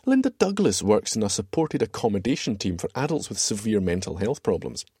Linda Douglas works in a supported accommodation team for adults with severe mental health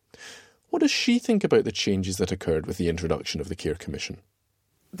problems. What does she think about the changes that occurred with the introduction of the Care Commission?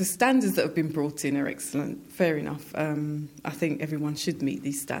 The standards that have been brought in are excellent, fair enough. I think everyone should meet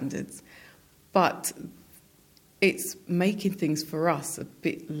these standards. But it's making things for us a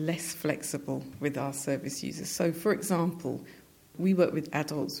bit less flexible with our service users. So, for example, we work with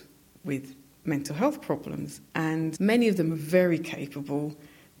adults with mental health problems, and many of them are very capable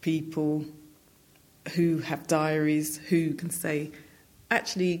people who have diaries, who can say,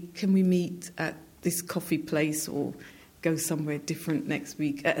 actually, can we meet at this coffee place or go somewhere different next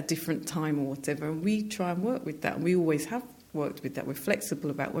week at a different time or whatever. And we try and work with that. And we always have worked with that. We're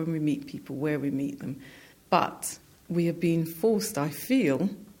flexible about when we meet people, where we meet them. But we are being forced, I feel,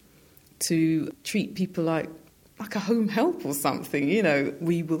 to treat people like a home help or something. You know,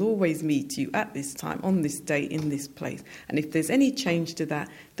 we will always meet you at this time, on this day, in this place. And if there's any change to that,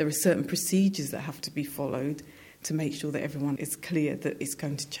 there are certain procedures that have to be followed to make sure that everyone is clear that it's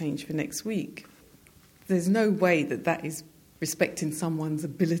going to change for next week. There's no way that is respecting someone's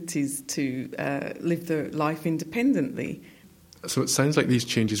abilities to live their life independently. So it sounds like these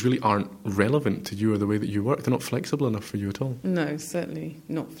changes really aren't relevant to you or the way that you work. They're not flexible enough for you at all. No, certainly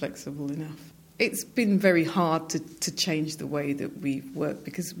not flexible enough. It's been very hard to change the way that we work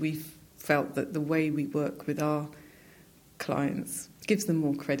because we've felt that the way we work with our clients gives them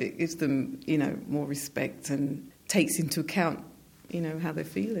more credit, gives them, more respect and takes into account, how they're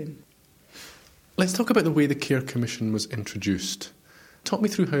feeling. Let's talk about the way the Care Commission was introduced. Talk me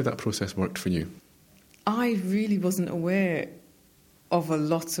through how that process worked for you. I really wasn't aware of a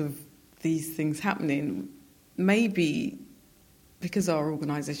lot of these things happening. Maybe because our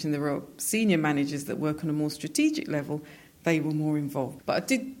organisation, there are senior managers that work on a more strategic level, they were more involved. But I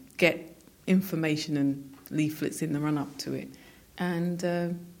did get information and leaflets in the run-up to it. And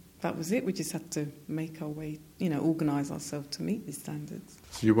that was it. We just had to make our way, organise ourselves to meet these standards.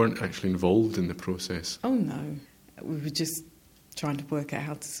 So you weren't actually involved in the process? Oh, no. We were just trying to work out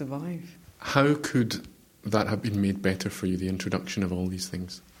how to survive. How could that have been made better for you, the introduction of all these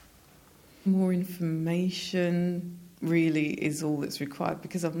things? More information really is all that's required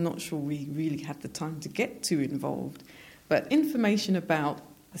because I'm not sure we really had the time to get too involved. But information about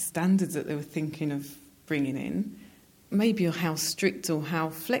the standards that they were thinking of bringing in, maybe how strict or how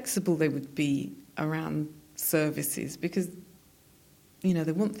flexible they would be around services because,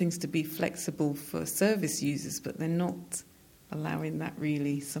 they want things to be flexible for service users, but they're not allowing that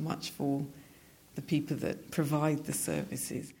really so much for the people that provide the services.